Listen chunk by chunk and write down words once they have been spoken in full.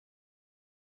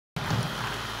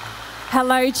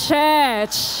Hello,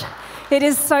 church. It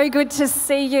is so good to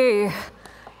see you.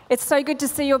 It's so good to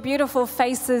see your beautiful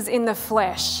faces in the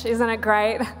flesh. Isn't it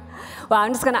great? Well,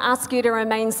 I'm just going to ask you to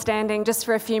remain standing just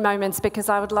for a few moments because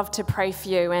I would love to pray for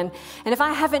you. And if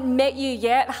I haven't met you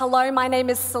yet, hello, my name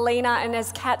is Celina. And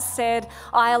as Kat said,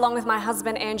 I, along with my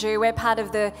husband, Andrew, we're part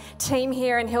of the team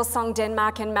here in Hillsong,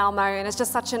 Denmark and Malmo. And it's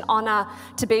just such an honor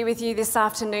to be with you this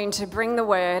afternoon to bring the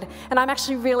word. And I'm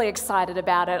actually really excited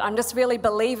about it. I'm just really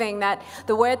believing that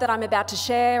the word that I'm about to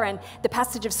share and the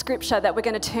passage of scripture that we're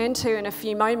going to turn to in a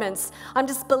few moments, I'm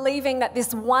just believing that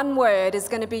this one word is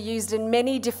going to be used in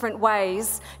many different ways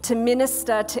to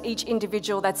minister to each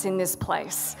individual that's in this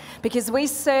place. Because we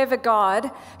serve a God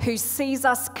who sees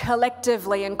us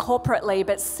collectively and corporately,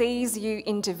 but sees you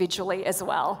individually as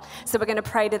well. So we're going to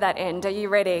pray to that end. Are you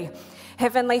ready?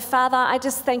 Heavenly Father, I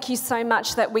just thank you so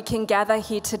much that we can gather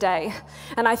here today.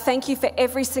 And I thank you for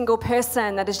every single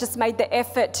person that has just made the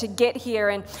effort to get here.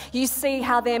 And you see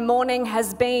how their morning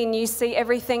has been. You see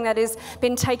everything that has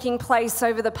been taking place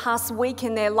over the past week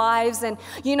in their lives. And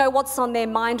you know what's on their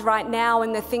mind right now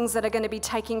and the things that are going to be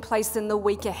taking place in the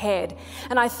week ahead.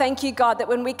 And I thank you, God, that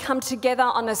when we come together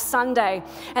on a Sunday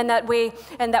and that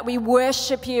we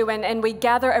worship you and we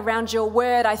gather around your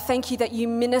word, I thank you that you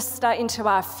minister into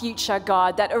our future,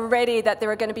 God, that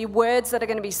there are going to be words that are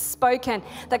going to be spoken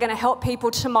that are going to help people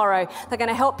tomorrow. They're going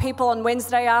to help people on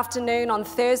Wednesday afternoon, on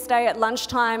Thursday at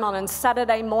lunchtime, on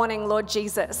Saturday morning, Lord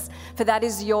Jesus, for that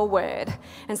is your word.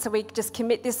 And so we just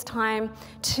commit this time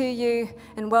to you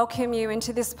and welcome you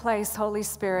into this place, Holy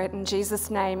Spirit, in Jesus'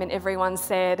 name. And everyone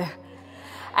said,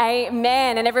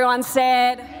 amen. And everyone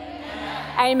said,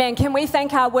 amen. Amen. Can we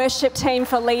thank our worship team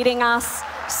for leading us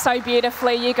so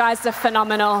beautifully? You guys are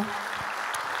phenomenal.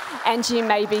 And you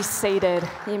may be seated.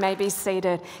 You may be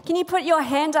seated. Can you put your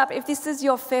hand up if this is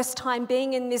your first time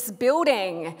being in this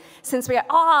building? Since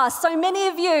so many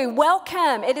of you,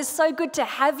 welcome. It is so good to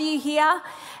have you here.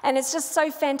 And it's just so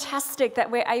fantastic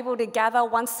that we're able to gather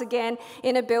once again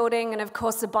in a building and, of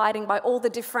course, abiding by all the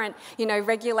different,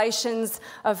 regulations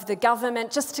of the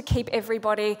government just to keep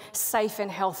everybody safe and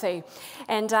healthy.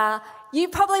 And you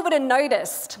probably would have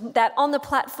noticed that on the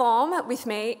platform with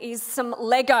me is some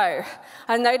Lego.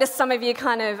 I noticed some of you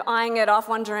kind of eyeing it off,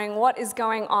 wondering what is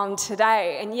going on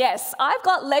today. And yes, I've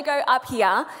got Lego up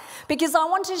here because I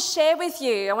want to share with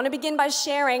you. I want to begin by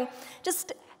sharing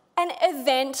just an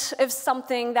event of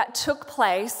something that took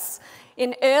place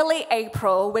in early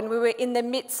April when we were in the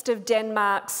midst of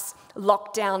Denmark's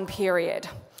lockdown period.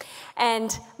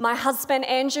 And my husband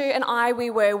Andrew and I, we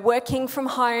were working from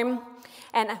home.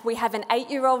 And we have an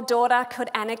 8-year-old daughter called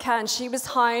Annika, and she was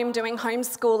home doing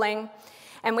homeschooling.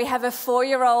 And we have a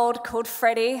 4-year-old called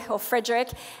Frederick,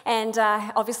 and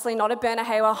obviously not a Berna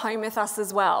Hayward home with us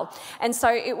as well. And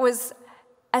so it was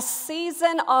a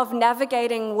season of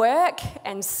navigating work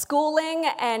and schooling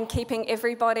and keeping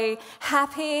everybody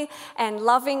happy and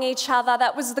loving each other.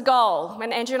 That was the goal.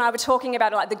 When Andrew and I were talking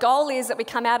about it, the goal is that we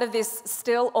come out of this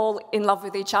still all in love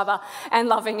with each other and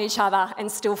loving each other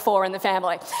and still 4 in the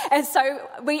family. And so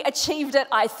we achieved it,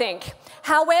 I think.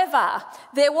 However,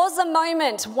 there was a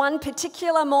moment, one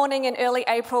particular morning in early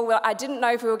April, where I didn't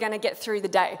know if we were going to get through the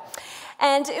day.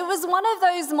 And it was one of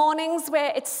those mornings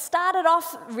where it started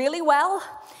off really well.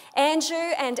 Andrew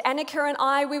and Annika and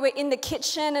I, we were in the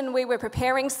kitchen and we were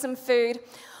preparing some food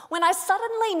when I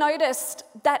suddenly noticed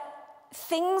that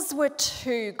things were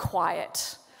too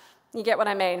quiet. You get what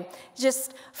I mean?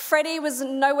 Just Freddie was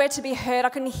nowhere to be heard. I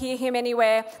couldn't hear him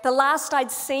anywhere. The last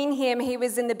I'd seen him, he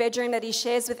was in the bedroom that he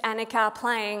shares with Annika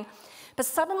playing. But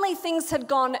suddenly things had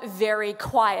gone very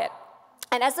quiet.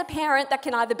 And as a parent, that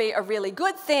can either be a really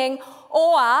good thing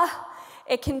or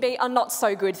it can be a not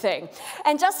so good thing.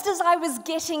 And just as I was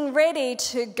getting ready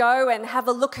to go and have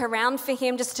a look around for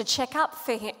him, just to check up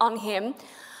on him,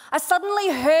 I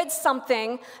suddenly heard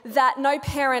something that no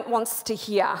parent wants to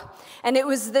hear. And it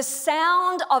was the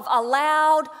sound of a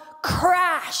loud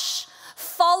crash,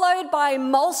 followed by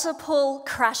multiple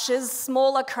crashes,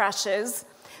 smaller crashes,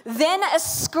 then a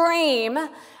scream,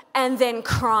 and then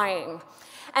crying.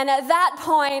 And at that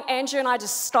point, Andrew and I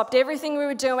just stopped everything we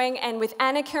were doing, and with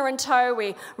Annika in tow,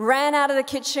 we ran out of the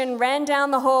kitchen, ran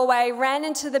down the hallway, ran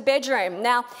into the bedroom.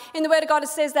 Now, in the Word of God, it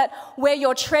says that where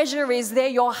your treasure is, there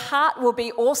your heart will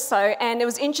be also. And it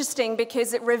was interesting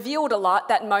because it revealed a lot,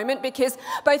 that moment, because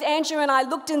both Andrew and I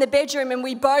looked in the bedroom and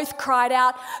we both cried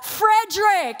out,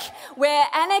 Frederick, where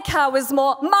Annika was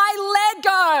more, my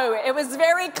Lego. It was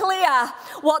very clear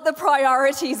what the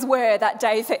priorities were that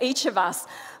day for each of us.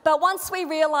 But once we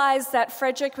realised that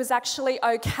Frederick was actually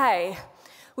okay,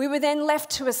 we were then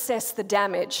left to assess the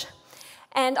damage.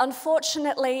 And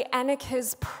unfortunately,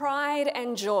 Annika's pride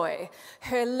and joy,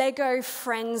 her Lego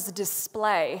Friends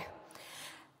display,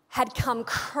 had come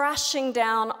crashing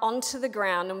down onto the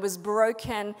ground and was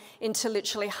broken into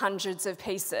literally hundreds of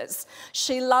pieces.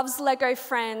 She loves Lego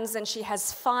Friends, and she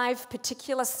has 5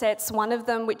 particular sets, one of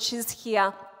them which is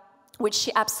here, which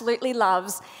she absolutely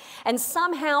loves. And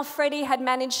somehow Freddie had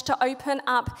managed to open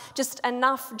up just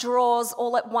enough drawers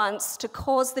all at once to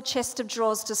cause the chest of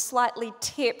drawers to slightly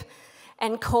tip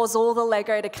and cause all the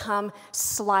Lego to come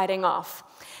sliding off.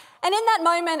 And in that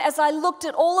moment, as I looked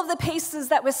at all of the pieces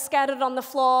that were scattered on the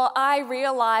floor, I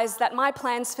realized that my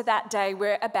plans for that day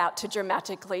were about to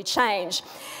dramatically change,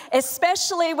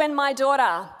 especially when my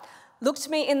daughter looked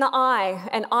me in the eye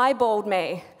and eyeballed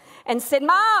me and said,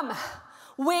 "Mom,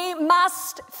 we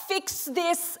must fix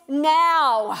this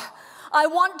now. I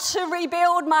want to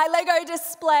rebuild my Lego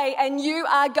display and you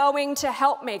are going to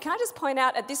help me." Can I just point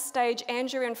out, at this stage,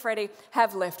 Andrew and Freddie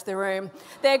have left the room.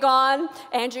 They're gone.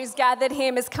 Andrew's gathered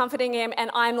him, is comforting him,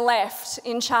 and I'm left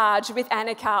in charge with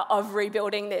Annika of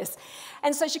rebuilding this.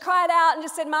 And so she cried out and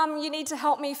just said, "Mum, you need to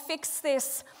help me fix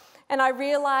this." And I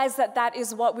realized that that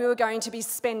is what we were going to be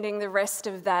spending the rest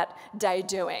of that day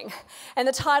doing. And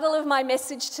the title of my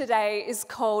message today is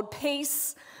called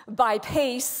Piece by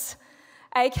Piece,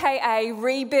 aka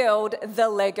Rebuild the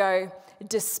Lego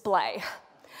Display.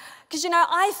 Because,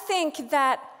 I think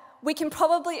that we can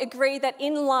probably agree that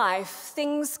in life,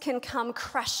 things can come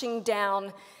crashing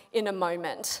down in a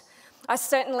moment. I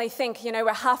certainly think,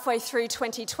 we're halfway through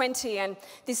 2020, and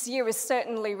this year is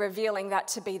certainly revealing that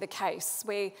to be the case.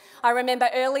 I remember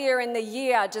earlier in the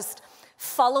year just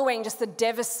following just the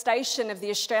devastation of the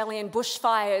Australian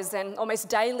bushfires, and almost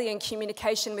daily in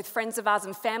communication with friends of ours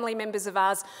and family members of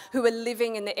ours who were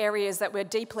living in the areas that were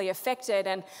deeply affected.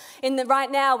 And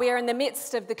right now, we are in the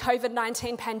midst of the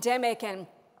COVID-19 pandemic, and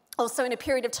also in a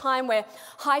period of time where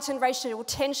heightened racial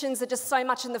tensions are just so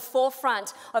much in the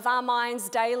forefront of our minds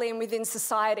daily and within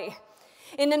society.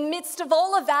 In the midst of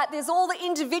all of that, there's all the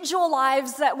individual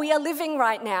lives that we are living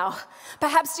right now.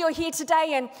 Perhaps you're here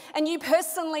today and you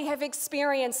personally have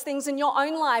experienced things in your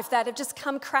own life that have just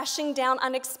come crashing down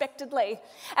unexpectedly.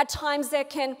 At times there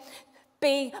can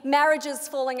be marriages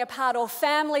falling apart or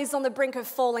families on the brink of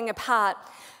falling apart.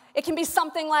 It can be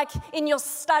something like in your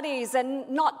studies and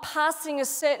not passing a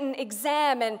certain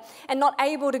exam and not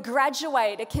able to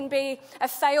graduate. It can be a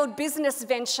failed business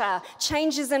venture,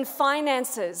 changes in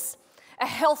finances, a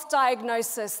health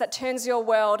diagnosis that turns your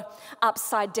world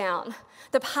upside down,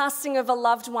 the passing of a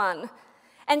loved one.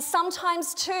 And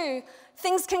sometimes too,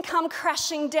 things can come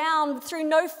crashing down through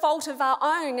no fault of our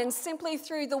own and simply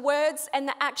through the words and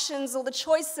the actions or the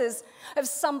choices of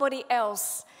somebody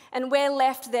else. And we're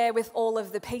left there with all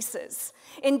of the pieces.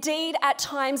 Indeed, at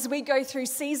times we go through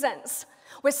seasons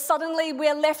where suddenly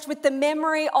we're left with the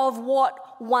memory of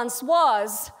what once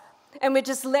was, and we're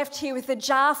just left here with a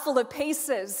jar full of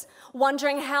pieces,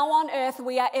 wondering how on earth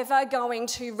we are ever going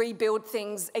to rebuild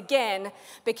things again,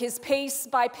 because piece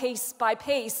by piece by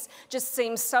piece just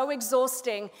seems so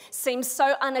exhausting, seems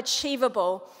so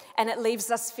unachievable, and it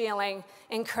leaves us feeling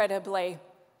incredibly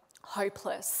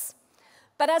hopeless.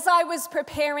 But as I was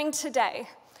preparing today,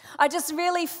 I just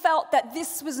really felt that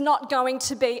this was not going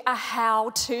to be a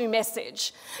how-to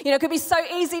message. It could be so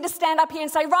easy to stand up here and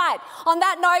say, right, on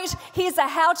that note, here's a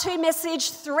how-to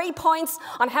message, 3 points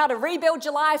on how to rebuild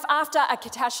your life after a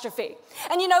catastrophe.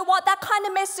 And you know what? That kind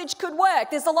of message could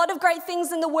work. There's a lot of great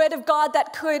things in the Word of God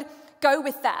that could go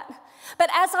with that. But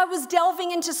as I was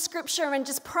delving into Scripture and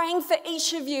just praying for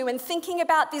each of you and thinking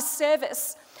about this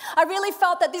service, I really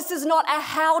felt that this is not a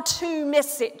how-to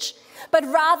message, but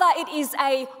rather it is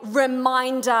a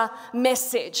reminder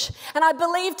message. And I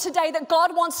believe today that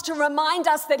God wants to remind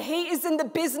us that He is in the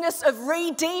business of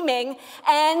redeeming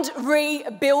and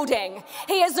rebuilding.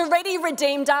 He has already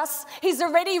redeemed us, He's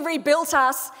already rebuilt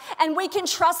us, and we can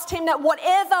trust Him that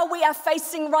whatever we are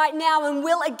facing right now and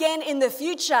will again in the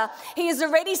future, He has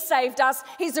already saved us,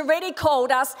 He's already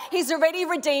called us, He's already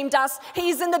redeemed us,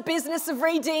 He's in the business of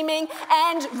redeeming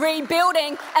and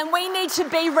rebuilding, and we need to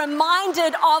be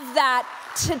reminded of that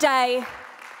today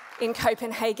in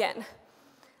Copenhagen.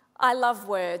 I love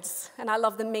words, and I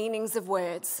love the meanings of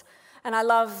words, and I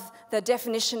love the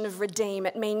definition of redeem.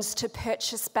 It means to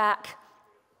purchase back.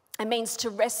 It means to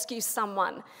rescue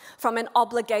someone from an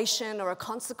obligation or a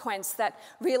consequence that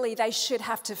really they should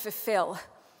have to fulfill.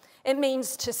 It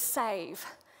means to save.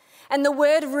 And the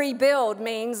word rebuild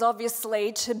means,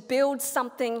 obviously, to build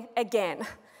something again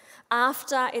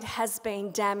after it has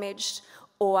been damaged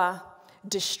or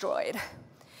destroyed.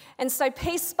 And so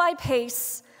piece by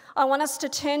piece, I want us to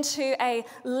turn to a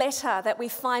letter that we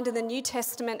find in the New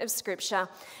Testament of Scripture,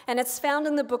 and it's found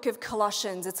in the book of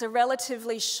Colossians. It's a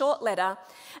relatively short letter,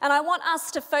 and I want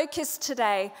us to focus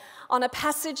today on a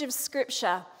passage of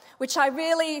Scripture which I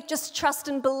really just trust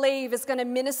and believe is going to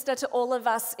minister to all of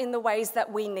us in the ways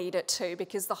that we need it to,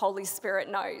 because the Holy Spirit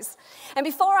knows. And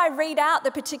before I read out the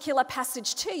particular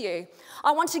passage to you,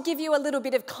 I want to give you a little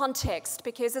bit of context,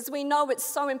 because as we know, it's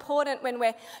so important when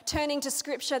we're turning to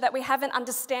Scripture that we have an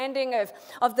understanding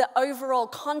of the overall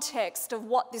context of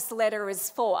what this letter is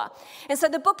for. And so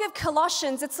the book of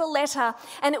Colossians, it's a letter,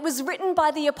 and it was written by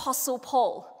the Apostle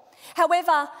Paul.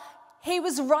 However, he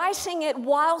was writing it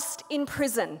whilst in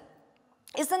prison.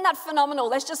 Isn't that phenomenal?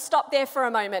 Let's just stop there for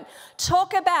a moment.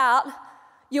 Talk about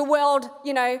your world,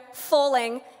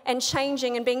 falling and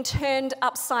changing and being turned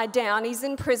upside down. He's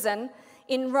in prison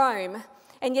in Rome,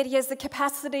 and yet he has the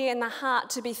capacity and the heart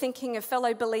to be thinking of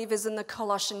fellow believers in the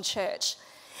Colossian church.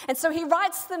 And so he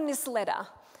writes them this letter.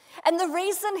 And the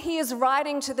reason he is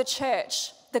writing to the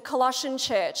church, the Colossian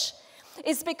church,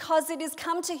 is because it has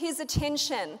come to his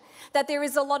attention that there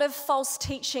is a lot of false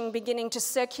teaching beginning to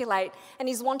circulate, and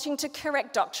he's wanting to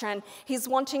correct doctrine. He's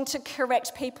wanting to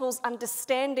correct people's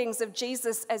understandings of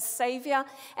Jesus as Savior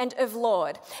and of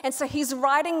Lord. And so he's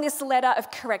writing this letter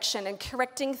of correction and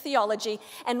correcting theology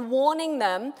and warning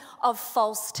them of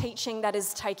false teaching that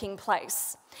is taking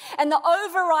place. And the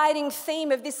overriding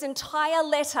theme of this entire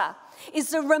letter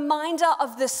is a reminder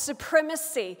of the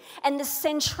supremacy and the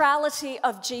centrality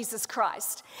of Jesus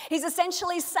Christ. He's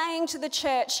essentially saying to the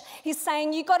church, he's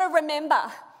saying, you've got to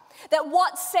remember that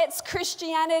what sets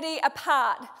Christianity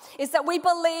apart is that we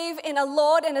believe in a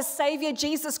Lord and a Savior,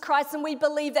 Jesus Christ, and we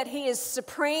believe that he is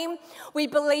supreme. We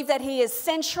believe that he is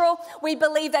central. We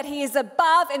believe that he is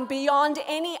above and beyond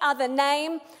any other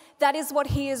name. That is what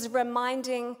he is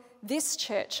reminding this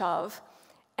church of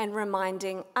and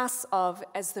reminding us of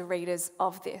as the readers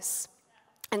of this.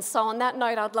 And so on that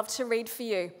note, I'd love to read for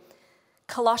you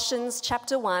Colossians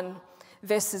chapter 1,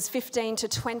 verses 15 to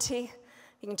 20.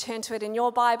 You can turn to it in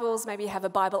your Bibles, maybe you have a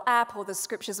Bible app, or the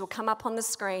scriptures will come up on the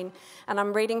screen. And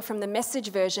I'm reading from the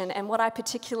Message version, and what I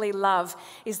particularly love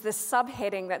is the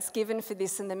subheading that's given for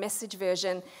this in the Message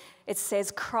version. It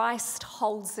says, Christ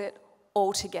holds it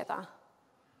all together.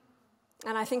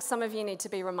 And I think some of you need to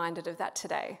be reminded of that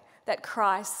today, that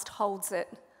Christ holds it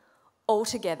all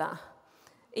together,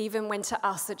 even when to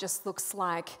us it just looks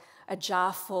like a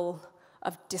jar full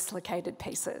of dislocated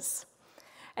pieces.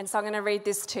 And so I'm going to read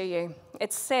this to you.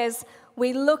 It says,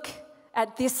 we look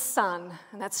at this Son,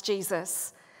 and that's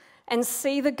Jesus, and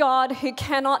see the God who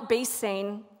cannot be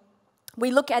seen. We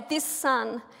look at this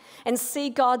Son and see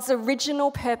God's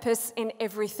original purpose in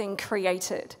everything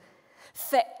created.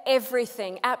 For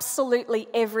everything, absolutely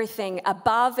everything,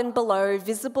 above and below,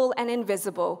 visible and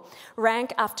invisible,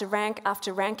 rank after rank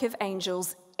after rank of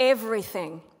angels,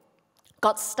 everything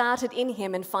got started in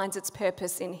him and finds its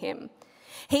purpose in him.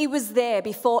 He was there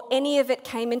before any of it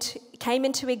came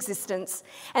into existence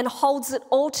and holds it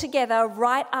all together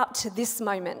right up to this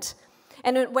moment.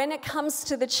 And when it comes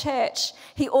to the church,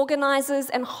 he organizes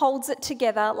and holds it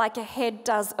together like a head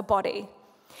does a body.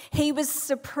 He was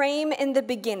supreme in the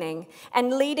beginning,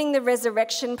 and leading the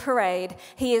resurrection parade,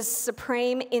 he is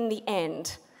supreme in the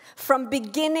end. From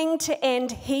beginning to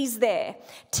end, he's there,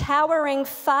 towering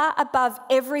far above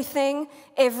everything,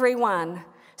 everyone.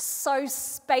 So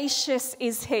spacious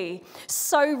is he,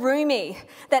 so roomy,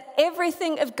 that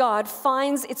everything of God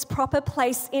finds its proper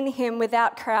place in him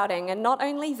without crowding. And not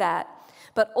only that,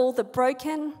 but all the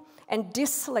broken and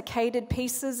dislocated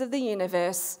pieces of the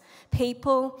universe,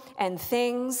 people and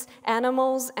things,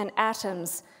 animals and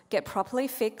atoms, get properly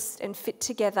fixed and fit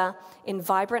together in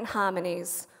vibrant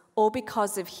harmonies, all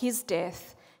because of his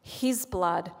death, his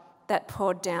blood that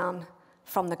poured down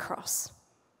from the cross.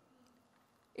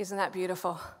 Isn't that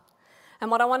beautiful? And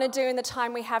what I want to do in the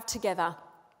time we have together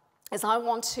is I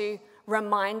want to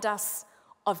remind us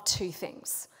of two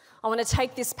things. I want to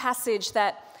take this passage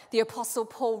that the Apostle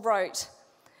Paul wrote,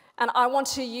 and I want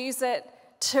to use it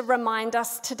to remind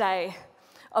us today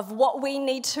of what we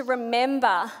need to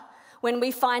remember when we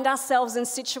find ourselves in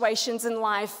situations in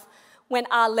life when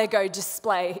our Lego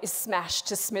display is smashed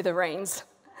to smithereens.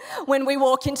 When we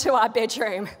walk into our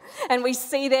bedroom and we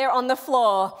see there on the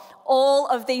floor all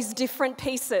of these different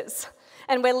pieces,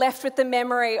 and we're left with the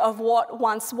memory of what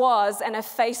once was and are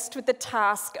faced with the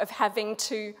task of having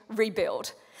to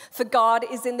rebuild. For God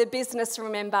is in the business,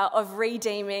 remember, of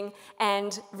redeeming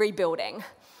and rebuilding.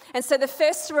 And so the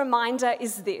first reminder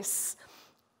is this: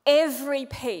 every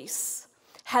piece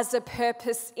has a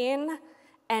purpose in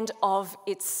and of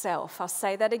itself. I'll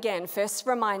say that again. First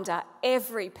reminder,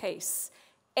 every piece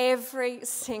Every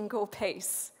single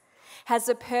piece has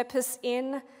a purpose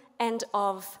in and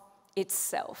of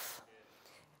itself.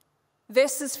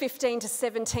 Verses 15 to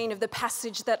 17 of the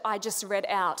passage that I just read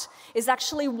out is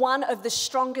actually one of the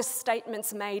strongest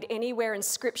statements made anywhere in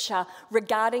Scripture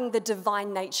regarding the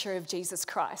divine nature of Jesus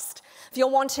Christ. If you're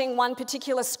wanting one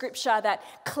particular scripture that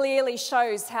clearly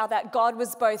shows how that God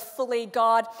was both fully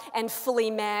God and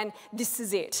fully man, this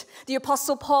is it. The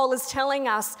Apostle Paul is telling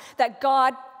us that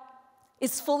God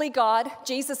is fully God,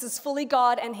 Jesus is fully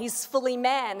God, and he's fully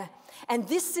man. And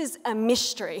this is a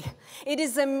mystery. It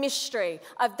is a mystery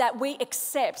that we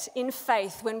accept in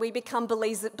faith when we become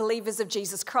believers of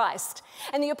Jesus Christ.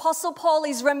 And the Apostle Paul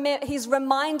is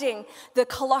reminding the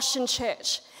Colossian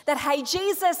church that, hey,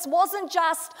 Jesus wasn't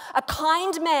just a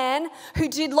kind man who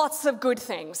did lots of good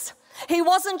things. He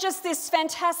wasn't just this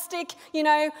fantastic,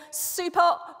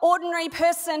 super ordinary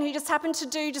person who just happened to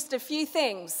do just a few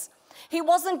things. He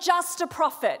wasn't just a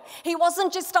prophet. He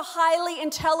wasn't just a highly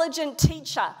intelligent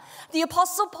teacher. The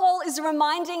Apostle Paul is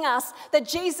reminding us that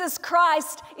Jesus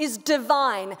Christ is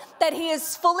divine, that he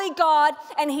is fully God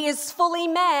and he is fully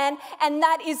man, and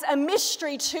that is a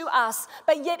mystery to us.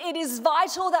 But yet it is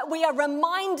vital that we are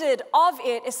reminded of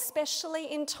it,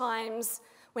 especially in times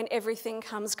when everything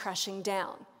comes crashing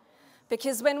down.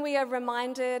 Because when we are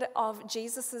reminded of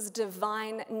Jesus'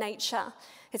 divine nature,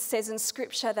 it says in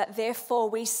Scripture that therefore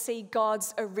we see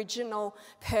God's original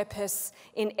purpose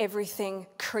in everything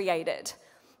created.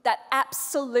 That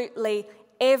absolutely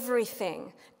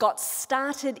everything got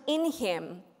started in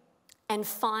him and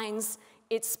finds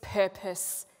its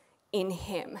purpose in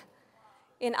him.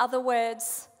 In other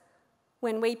words,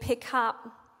 when we pick up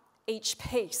each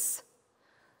piece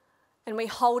and we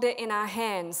hold it in our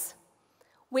hands,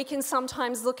 we can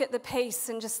sometimes look at the piece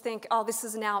and just think, oh, this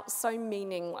is now so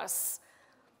meaningless.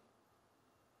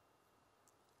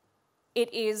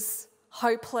 It is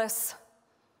hopeless.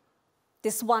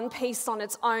 This one piece on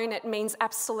its own, it means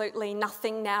absolutely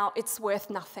nothing now. It's worth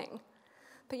nothing.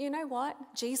 But you know what?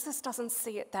 Jesus doesn't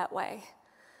see it that way.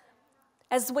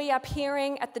 As we are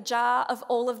peering at the jar of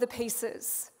all of the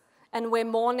pieces and we're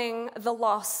mourning the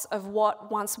loss of what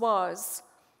once was,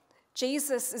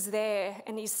 Jesus is there,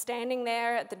 and he's standing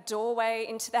there at the doorway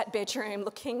into that bedroom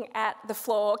looking at the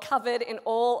floor covered in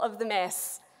all of the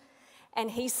mess.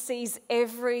 And he sees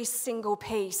every single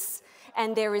piece,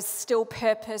 and there is still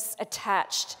purpose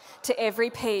attached to every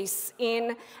piece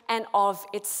in and of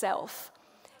itself.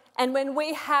 And when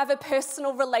we have a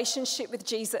personal relationship with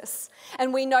Jesus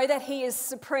and we know that he is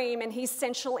supreme and he's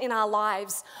central in our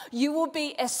lives, you will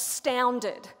be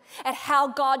astounded at how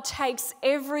God takes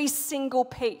every single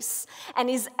piece and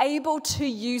is able to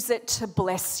use it to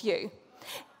bless you.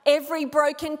 Every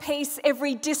broken piece,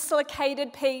 every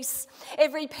dislocated piece,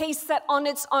 every piece that on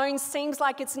its own seems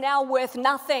like it's now worth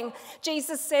nothing,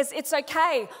 Jesus says, it's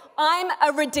okay. I'm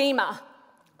a redeemer.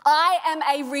 I am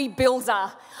a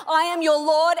rebuilder. I am your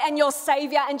Lord and your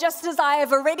Savior, and just as I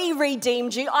have already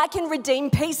redeemed you, I can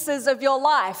redeem pieces of your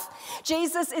life.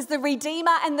 Jesus is the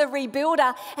Redeemer and the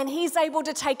Rebuilder, and he's able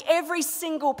to take every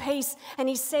single piece, and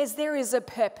he says there is a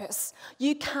purpose.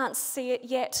 You can't see it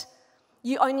yet.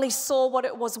 You only saw what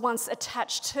it was once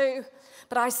attached to,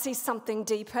 but I see something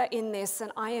deeper in this,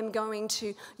 and I am going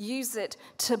to use it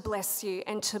to bless you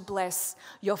and to bless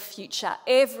your future.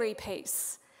 Every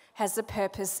piece has a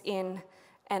purpose in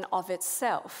and of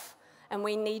itself. And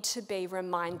we need to be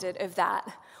reminded of that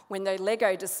when the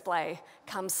Lego display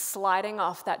comes sliding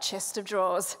off that chest of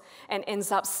drawers and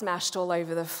ends up smashed all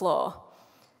over the floor.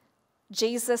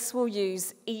 Jesus will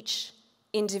use each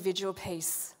individual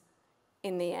piece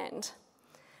in the end.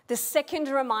 The second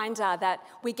reminder that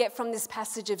we get from this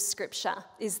passage of Scripture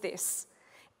is this: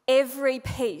 every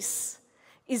piece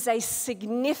is a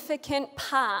significant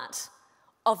part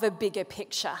of a bigger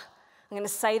picture. I'm going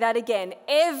to say that again.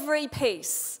 Every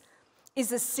piece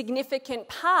is a significant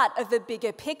part of a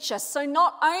bigger picture. So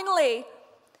not only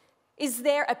is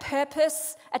there a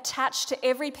purpose attached to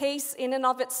every piece in and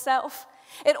of itself,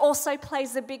 it also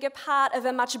plays a bigger part of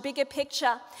a much bigger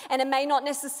picture. And it may not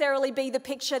necessarily be the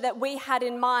picture that we had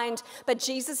in mind, but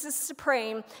Jesus is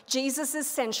supreme, Jesus is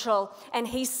central, and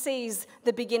he sees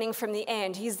the beginning from the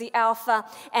end. He's the Alpha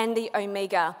and the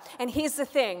Omega. And here's the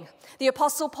thing. The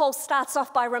Apostle Paul starts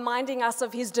off by reminding us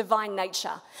of his divine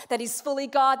nature, that he's fully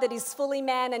God, that he's fully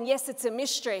man, and yes, it's a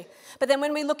mystery. But then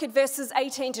when we look at verses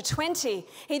 18 to 20,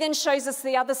 he then shows us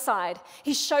the other side.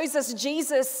 He shows us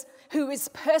Jesus, who is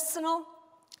personal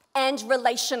and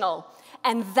relational.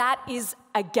 And that is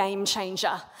a game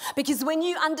changer. Because when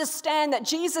you understand that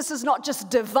Jesus is not just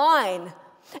divine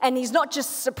and he's not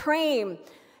just supreme,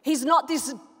 he's not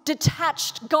this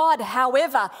detached God.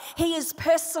 However, he is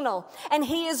personal and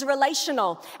he is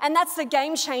relational. And that's a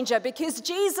game changer, because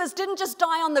Jesus didn't just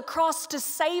die on the cross to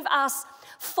save us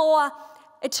for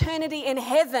eternity in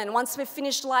heaven once we've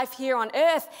finished life here on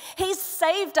earth. He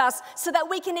saved us so that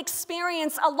we can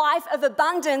experience a life of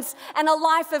abundance and a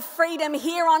life of freedom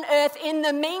here on earth in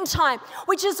the meantime,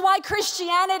 which is why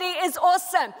Christianity is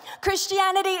awesome.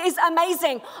 Christianity is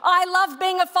amazing. I love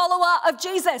being a follower of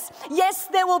Jesus. Yes,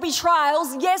 there will be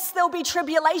trials. Yes, there will be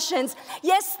tribulations.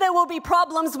 Yes, there will be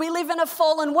problems. We live in a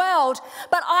fallen world,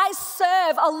 but I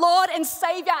serve a Lord and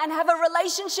Savior and have a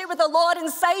relationship with a Lord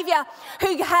and Savior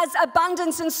who has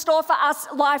abundance in store for us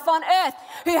life on earth,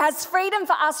 who has freedom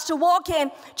for us to walk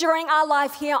in during our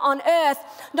life here on earth,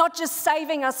 not just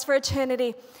saving us for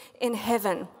eternity in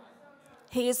heaven.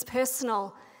 He is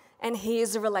personal and he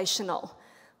is relational,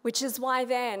 which is why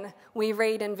then we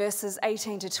read in verses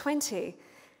 18 to 20,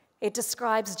 it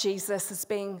describes Jesus as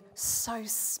being so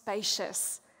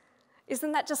spacious.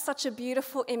 Isn't that just such a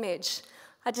beautiful image?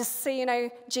 I just see,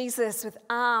 Jesus with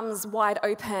arms wide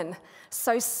open,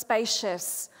 so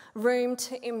spacious, room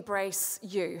to embrace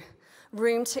you,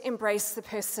 room to embrace the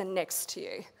person next to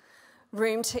you,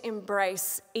 room to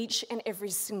embrace each and every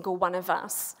single one of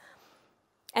us.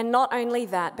 And not only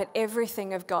that, but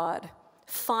everything of God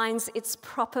finds its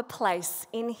proper place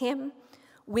in him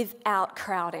without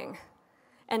crowding.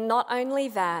 And not only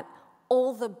that,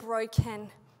 all the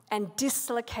broken and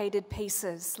dislocated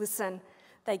pieces, listen,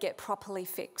 they get properly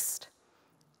fixed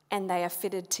and they are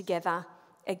fitted together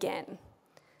again.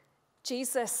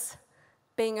 Jesus,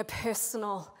 being a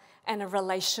personal and a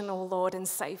relational Lord and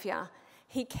Savior,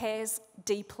 he cares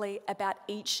deeply about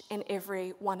each and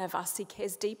every one of us. He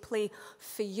cares deeply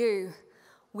for you,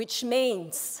 which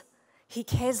means he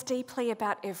cares deeply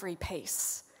about every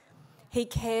piece. He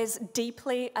cares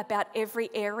deeply about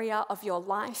every area of your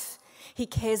life. He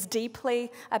cares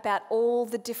deeply about all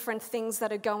the different things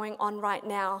that are going on right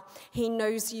now. He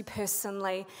knows you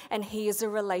personally, and he is a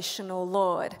relational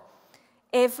Lord.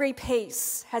 Every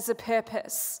piece has a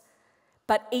purpose,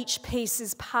 but each piece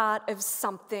is part of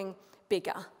something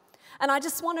bigger. And I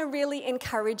just want to really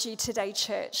encourage you today,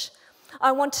 church.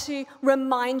 I want to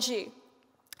remind you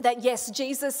that yes,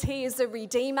 Jesus, he is a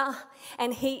redeemer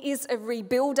and he is a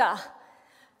rebuilder,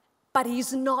 but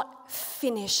he's not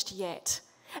finished yet.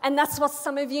 And that's what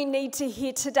some of you need to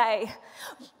hear today.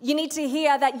 You need to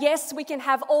hear that yes, we can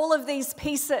have all of these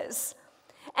pieces,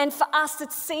 and for us,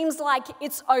 it seems like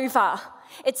it's over.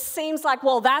 It seems like,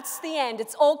 well, that's the end.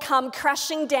 It's all come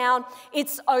crashing down.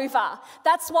 It's over.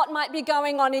 That's what might be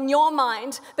going on in your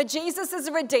mind. But Jesus is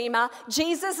a redeemer.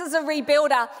 Jesus is a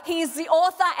rebuilder. He is the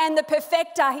author and the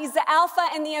perfecter. He's the Alpha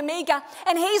and the Omega.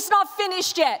 And he's not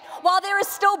finished yet. While there is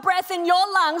still breath in your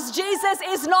lungs, Jesus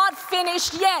is not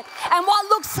finished yet. And what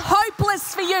looks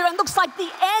hopeless for you and looks like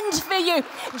the end for you,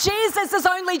 Jesus is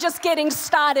only just getting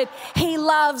started. He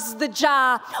loves the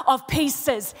jar of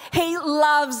pieces. He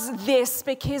loves this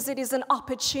because it is an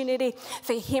opportunity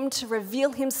for him to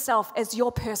reveal himself as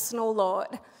your personal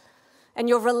Lord and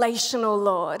your relational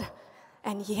Lord.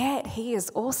 And yet he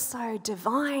is also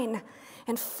divine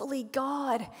and fully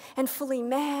God and fully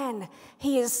man.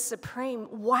 He is supreme.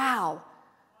 Wow.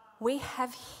 We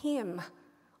have him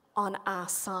on our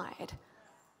side.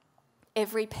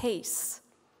 Every piece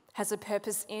has a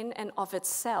purpose in and of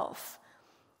itself,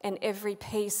 and every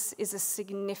piece is a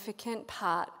significant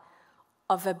part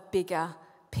of a bigger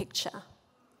picture.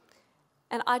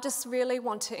 And I just really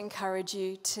want to encourage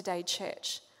you today,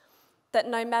 church, that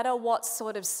no matter what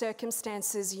sort of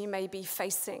circumstances you may be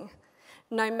facing,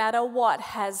 no matter what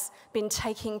has been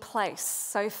taking place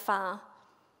so far,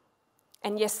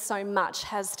 and yes, so much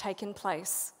has taken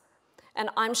place, and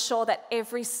I'm sure that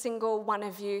every single one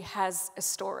of you has a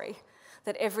story,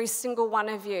 that every single one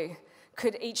of you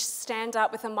could each stand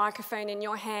up with a microphone in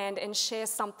your hand and share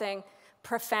something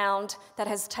profound that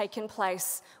has taken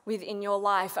place within your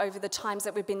life over the times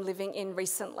that we've been living in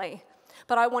recently.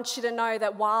 But I want you to know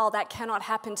that while that cannot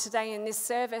happen today in this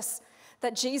service,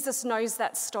 that Jesus knows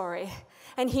that story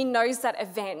and he knows that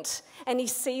event and he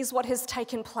sees what has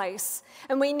taken place.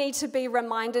 And we need to be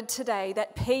reminded today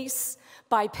that piece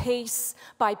by piece,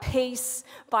 by piece,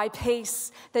 by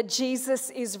piece, that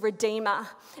Jesus is Redeemer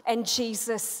and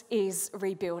Jesus is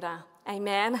Rebuilder.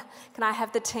 Amen. Can I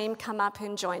have the team come up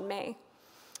and join me?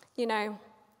 You know,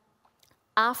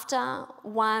 after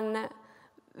one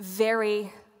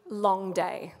very long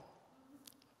day,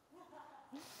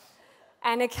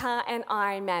 Annika and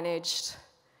I managed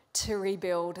to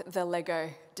rebuild the Lego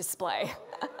display.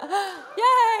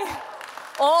 Yay!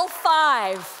 All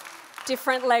 5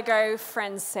 different Lego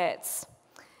friend sets,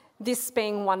 this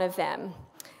being one of them.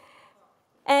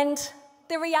 And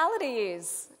the reality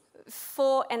is,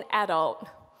 for an adult,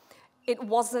 it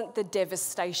wasn't the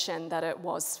devastation that it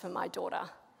was for my daughter.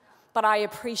 But I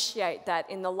appreciate that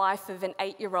in the life of an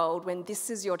 8-year-old, when this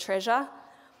is your treasure,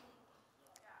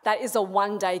 that is a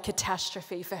one-day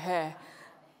catastrophe for her.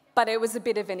 But it was a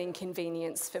bit of an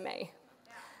inconvenience for me.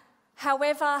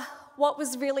 However, what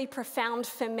was really profound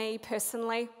for me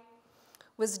personally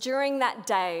was during that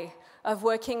day of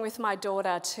working with my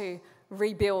daughter to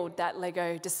rebuild that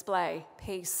Lego display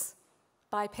piece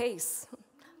by piece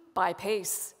by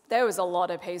piece. There was a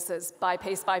lot of pieces, by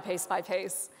piece by piece by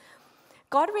piece.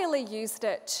 God really used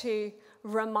it to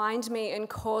remind me and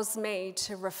cause me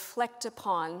to reflect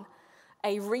upon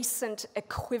a recent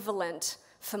equivalent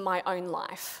for my own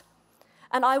life.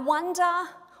 And I wonder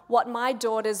what my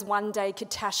daughter's one-day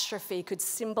catastrophe could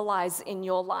symbolize in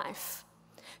your life.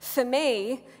 For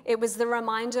me, it was the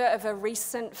reminder of a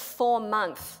recent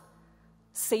 4-month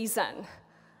season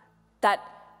that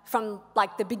from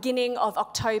like the beginning of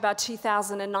October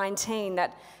 2019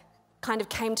 that kind of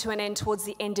came to an end towards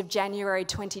the end of January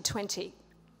 2020.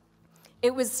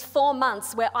 It was 4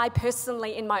 months where I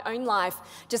personally, in my own life,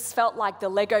 just felt like the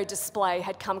Lego display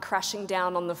had come crashing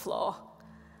down on the floor.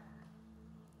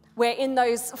 Where in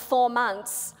those 4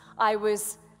 months, I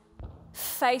was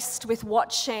faced with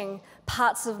watching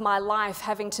parts of my life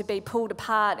having to be pulled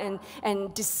apart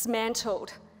and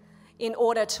dismantled in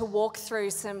order to walk through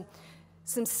some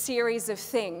series of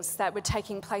things that were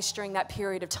taking place during that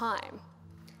period of time.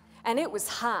 And it was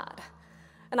hard.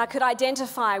 And I could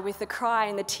identify with the cry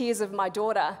and the tears of my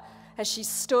daughter as she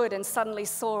stood and suddenly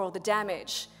saw all the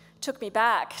damage. It took me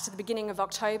back to the beginning of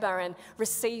October and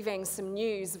receiving some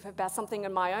news about something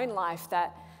in my own life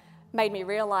that made me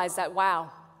realize that,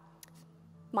 wow,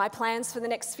 my plans for the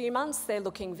next few months, they're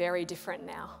looking very different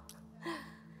now.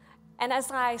 And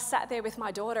as I sat there with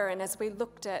my daughter and as we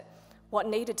looked at what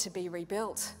needed to be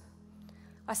rebuilt,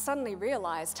 I suddenly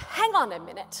realized, hang on a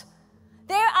minute.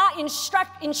 There are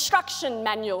instruction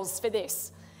manuals for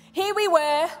this. Here we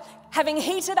were, having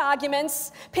heated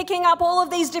arguments, picking up all of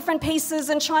these different pieces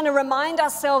and trying to remind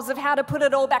ourselves of how to put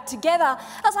it all back together.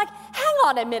 I was like, hang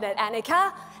on a minute,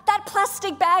 Annika. That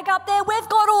plastic bag up there, we've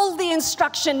got all the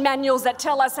instruction manuals that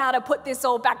tell us how to put this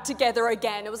all back together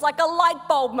again. It was like a light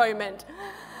bulb moment.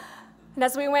 And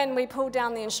as we went, we pulled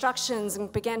down the instructions and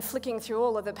began flicking through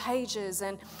all of the pages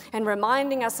and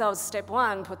reminding ourselves, step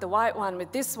 1, put the white one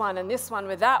with this one and this one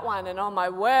with that one, and oh my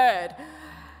word,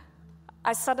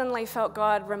 I suddenly felt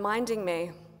God reminding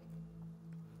me,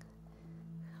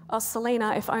 oh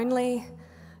Celina, if only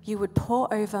you would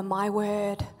pour over my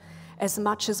word as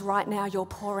much as right now you're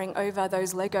pouring over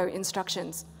those Lego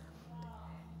instructions.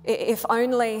 If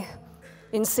only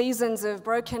in seasons of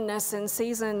brokenness and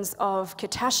seasons of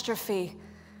catastrophe,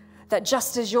 that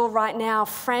just as you're right now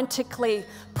frantically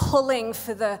pulling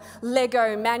for the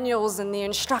Lego manuals and the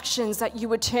instructions, that you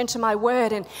would turn to my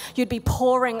word and you'd be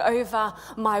pouring over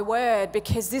my word,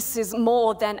 because this is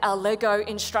more than a Lego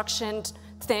instruction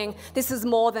thing. This is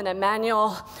more than a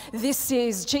manual. This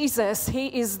is Jesus. He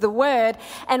is the Word.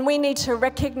 And we need to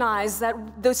recognize that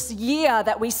this year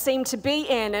that we seem to be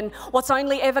in, and what's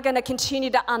only ever going to continue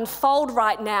to unfold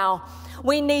right now,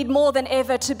 we need more than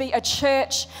ever to be a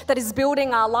church that is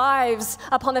building our lives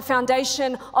upon the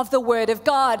foundation of the Word of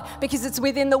God, because it's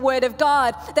within the Word of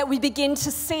God that we begin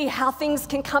to see how things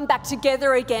can come back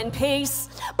together again, piece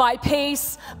by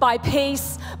piece by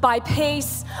piece by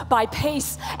piece by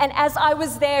piece. And as I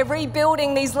was there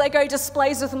rebuilding these Lego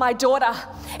displays with my daughter,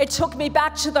 it took me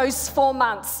back to those 4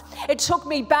 months. It took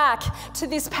me back to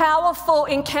this powerful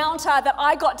encounter that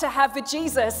I got to have with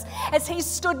Jesus as he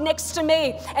stood next to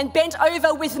me and bent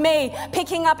over with me,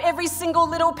 picking up every single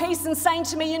little piece and saying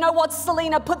to me, you know what,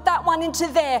 Celina, put that one into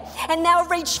there, and now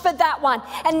reach for that one,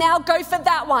 and now go for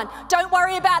that one. Don't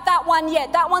worry about that one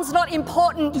yet. That one's not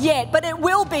important yet, but it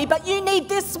will be. But you need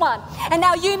this one, and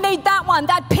now you need that one,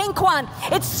 that pink one.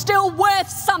 It's still worth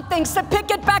something, so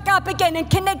pick it back up again and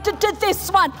connect it to this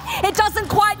one. It doesn't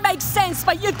quite make sense,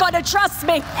 but you've got to trust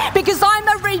me, because I'm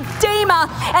a redeemer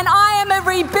and I am a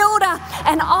rebuilder,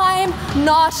 and I'm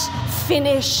not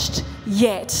finished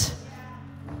yet.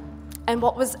 And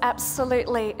what was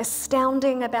absolutely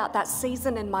astounding about that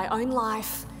season in my own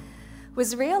life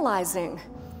was realizing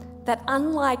that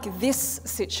unlike this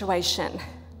situation,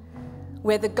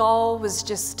 where the goal was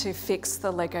just to fix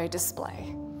the Lego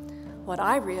display, what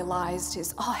I realized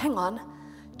is, oh, hang on,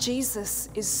 Jesus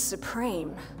is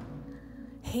supreme.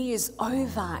 He is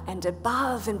over and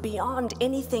above and beyond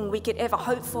anything we could ever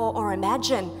hope for or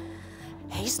imagine.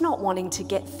 He's not wanting to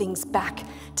get things back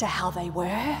to how they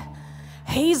were.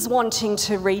 He's wanting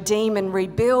to redeem and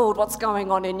rebuild what's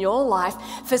going on in your life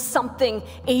for something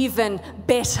even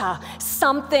better,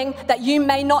 something that you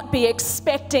may not be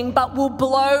expecting but will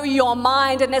blow your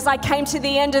mind. And as I came to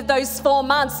the end of those 4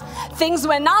 months, things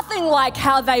were nothing like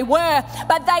how they were,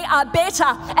 but they are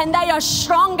better and they are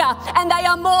stronger and they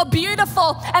are more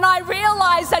beautiful. And I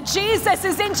realized that Jesus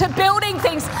is into building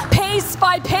things piece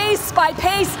by piece by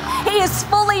piece. He is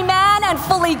fully man and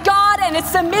fully God, and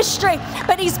it's a mystery,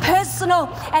 but he's personal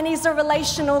and he's a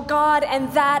relational God,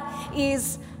 and that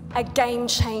is a game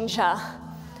changer.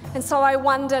 And so I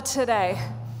wonder today,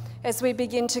 as we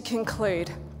begin to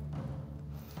conclude,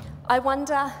 I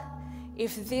wonder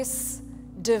if this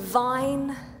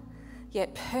divine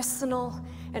yet personal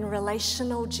and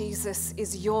relational Jesus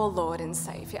is your Lord and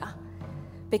Savior.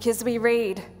 Because we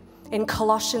read in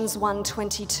Colossians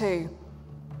 1:22,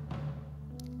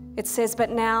 it says, "But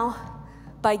now,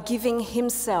 by giving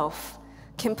himself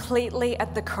completely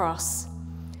at the cross,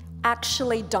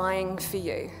 actually dying for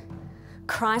you,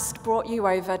 Christ brought you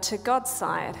over to God's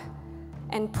side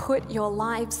and put your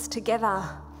lives together,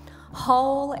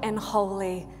 whole and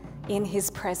holy in his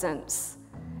presence,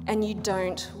 and you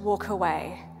don't walk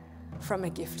away from a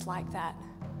gift like that."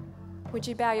 Would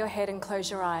you bow your head and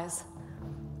close your eyes?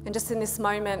 And just in this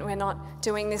moment, we're not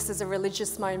doing this as a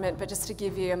religious moment, but just to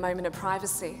give you a moment of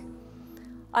privacy.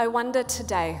 I wonder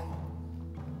today,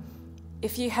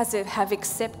 if you have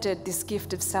accepted this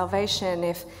gift of salvation,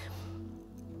 if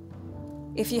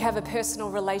you have a personal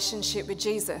relationship with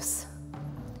Jesus,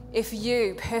 if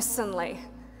you personally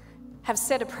have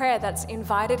said a prayer that's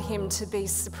invited him to be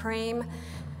supreme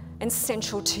and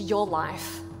central to your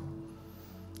life.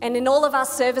 And in all of our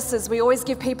services, we always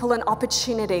give people an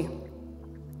opportunity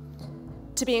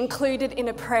to be included in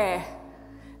a prayer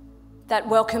that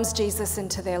welcomes Jesus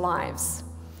into their lives.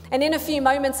 And in a few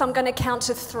moments, I'm going to count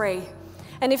to 3.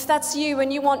 And if that's you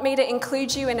and you want me to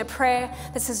include you in a prayer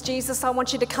that says, "Jesus, I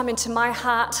want you to come into my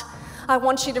heart. I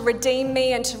want you to redeem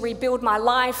me and to rebuild my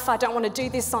life. I don't want to do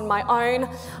this on my own.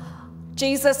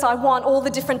 Jesus, I want all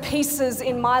the different pieces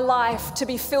in my life to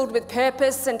be filled with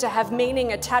purpose and to have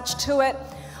meaning attached to it.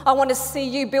 I want to see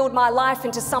you build my life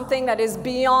into something that is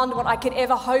beyond what I could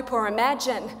ever hope or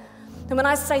imagine." And when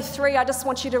I say 3, I just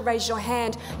want you to raise your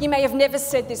hand. You may have never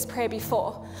said this prayer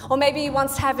before, or maybe you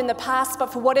once have in the past,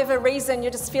 but for whatever reason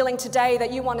you're just feeling today that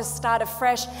you want to start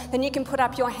afresh, then you can put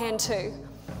up your hand too.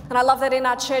 And I love that in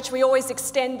our church we always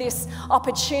extend this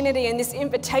opportunity and this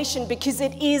invitation because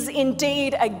it is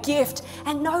indeed a gift,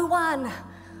 and no one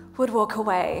would walk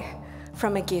away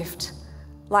from a gift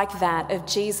like that of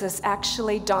Jesus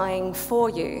actually dying for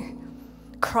you.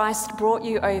 Christ brought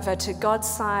you over to God's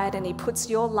side and he puts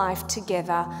your life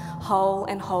together whole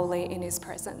and holy in his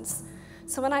presence.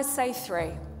 So when I say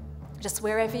 3, just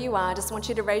wherever you are, I just want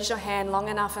you to raise your hand long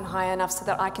enough and high enough so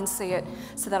that I can see it,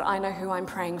 so that I know who I'm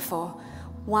praying for.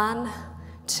 1,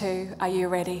 2, are you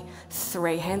ready?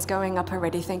 3, hands going up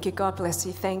already. Thank you, God bless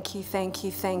you. Thank you, thank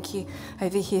you, thank you.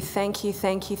 Over here, thank you,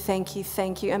 thank you, thank you,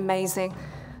 thank you. Amazing.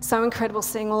 So incredible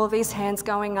seeing all of these hands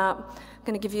going up. I'm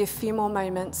going to give you a few more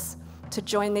moments to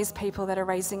join these people that are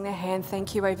raising their hand.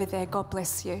 Thank you over there. God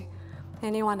bless you.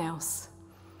 Anyone else?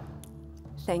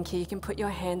 Thank you. You can put your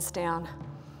hands down.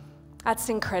 That's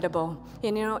incredible.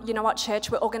 You know what,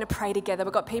 church? We're all going to pray together.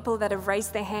 We've got people that have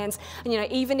raised their hands. And,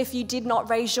 even if you did not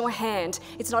raise your hand,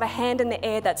 it's not a hand in the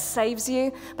air that saves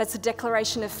you, but it's a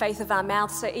declaration of faith of our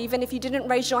mouth. So even if you didn't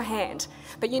raise your hand,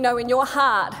 but in your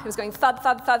heart, it was going thud,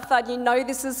 thud, thud, thud,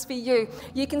 this is for you,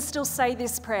 you can still say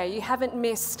this prayer. You haven't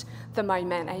missed the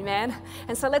moment. Amen.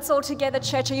 And so let's all together,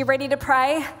 church. Are you ready to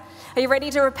pray? Are you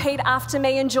ready to repeat after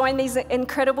me and join these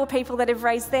incredible people that have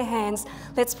raised their hands?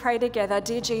 Let's pray together.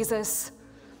 Dear Jesus,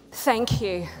 thank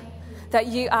you that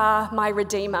you are my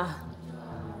Redeemer,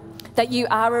 that you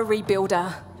are a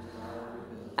rebuilder,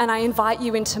 and I invite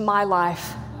you into my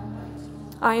life.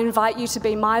 I invite you to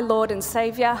be my Lord and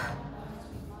Savior,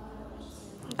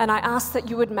 and I ask that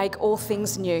you would make all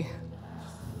things new.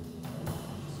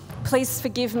 Please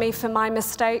forgive me for my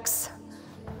mistakes.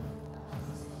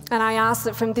 And I ask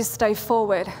that from this day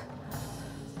forward,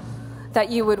 that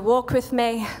you would walk with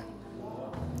me,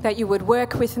 that you would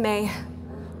work with me,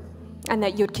 and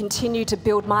that you'd continue to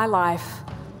build my life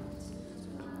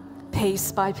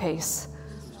piece by piece.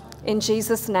 In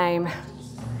Jesus' name,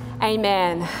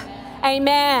 amen.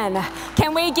 Amen.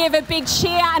 Can we give a big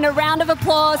cheer and a round of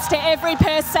applause to every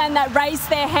person that raised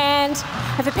their hand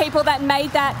and for people that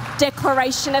made that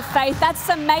declaration of faith? That's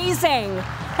amazing.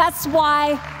 That's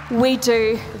why we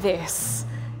do this.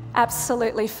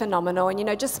 Absolutely phenomenal.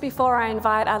 And just before I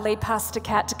invite our lead pastor,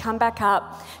 Kat, to come back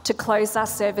up to close our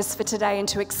service for today and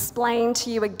to explain to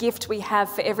you a gift we have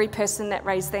for every person that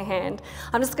raised their hand,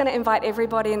 I'm just going to invite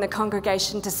everybody in the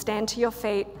congregation to stand to your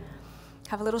feet,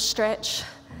 have a little stretch.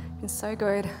 It's so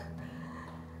good.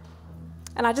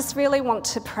 And I just really want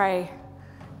to pray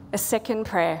a second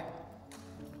prayer,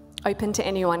 open to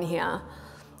anyone here.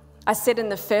 I said in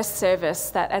the first service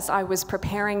that as I was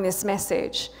preparing this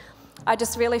message, I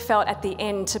just really felt at the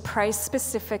end to pray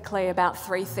specifically about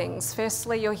three things.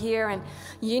 Firstly, you're here and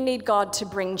you need God to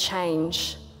bring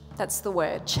change. That's the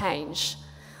word, change.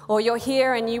 Or you're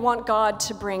here and you want God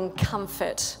to bring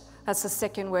comfort. That's the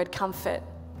second word, comfort.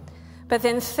 But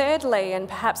then thirdly, and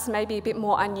perhaps maybe a bit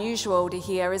more unusual to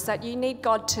hear, is that you need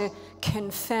God to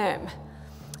confirm.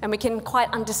 And we can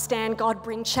quite understand God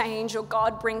bring change or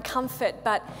God bring comfort,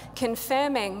 but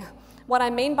confirming, what I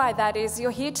mean by that is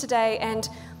you're here today and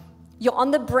you're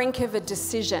on the brink of a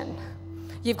decision.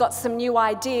 You've got some new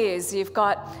ideas, you've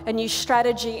got a new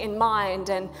strategy in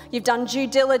mind, and you've done due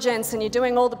diligence and you're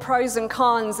doing all the pros and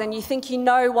cons, and you think you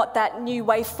know what that new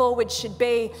way forward should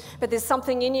be, but there's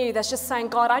something in you that's just saying,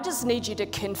 God, I just need you to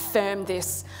confirm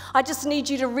this. I just need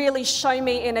you to really show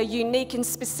me in a unique and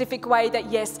specific way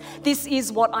that yes, this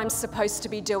is what I'm supposed to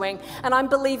be doing. And I'm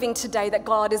believing today that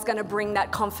God is going to bring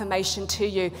that confirmation to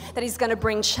you, that he's going to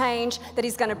bring change, that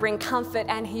he's going to bring comfort,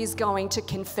 and he's going to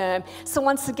confirm. So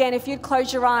once again, if you'd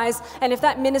close your eyes, and if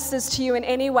that ministers to you in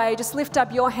any way, just lift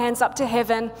up your hands up to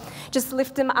heaven. Just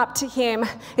lift them up to him.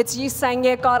 It's you saying,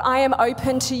 yeah, God, I am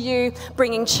open to you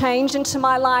bringing change into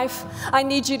my life. I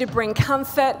need you to bring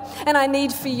comfort, and I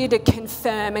need for you to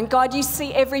confirm. And God, you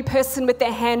see every person with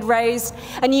their hand raised,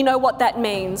 and you know what that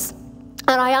means.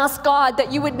 And I ask God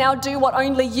that you would now do what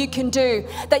only you can do,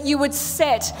 that you would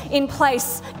set in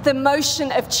place the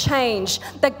motion of change,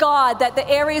 that God, that the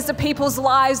areas of people's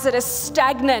lives that are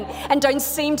stagnant and don't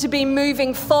seem to be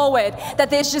moving forward,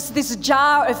 that there's just this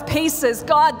jar of pieces,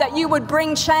 God, that you would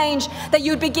bring change, that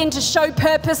you would begin to show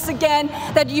purpose again,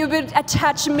 that you would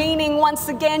attach meaning once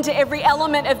again to every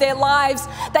element of their lives,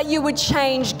 that you would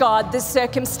change, God, the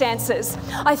circumstances.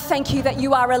 I thank you that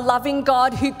you are a loving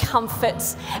God who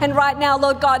comforts. And right now,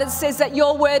 Lord God, it says that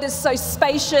your word is so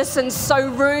spacious and so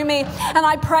roomy. And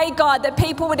I pray, God, that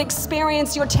people would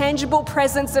experience your tangible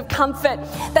presence of comfort,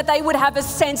 that they would have a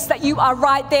sense that you are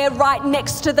right there, right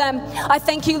next to them. I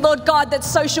thank you, Lord God, that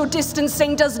social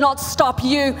distancing does not stop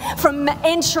you from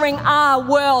entering our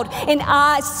world, in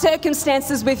our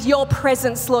circumstances with your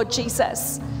presence, Lord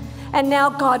Jesus. And now,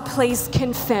 God, please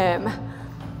confirm.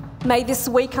 May this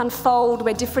week unfold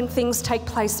where different things take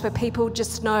place, where people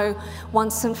just know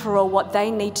once and for all what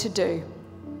they need to do.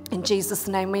 In Jesus'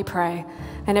 name we pray.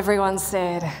 And everyone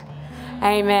said,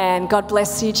 amen. God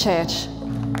bless you, church.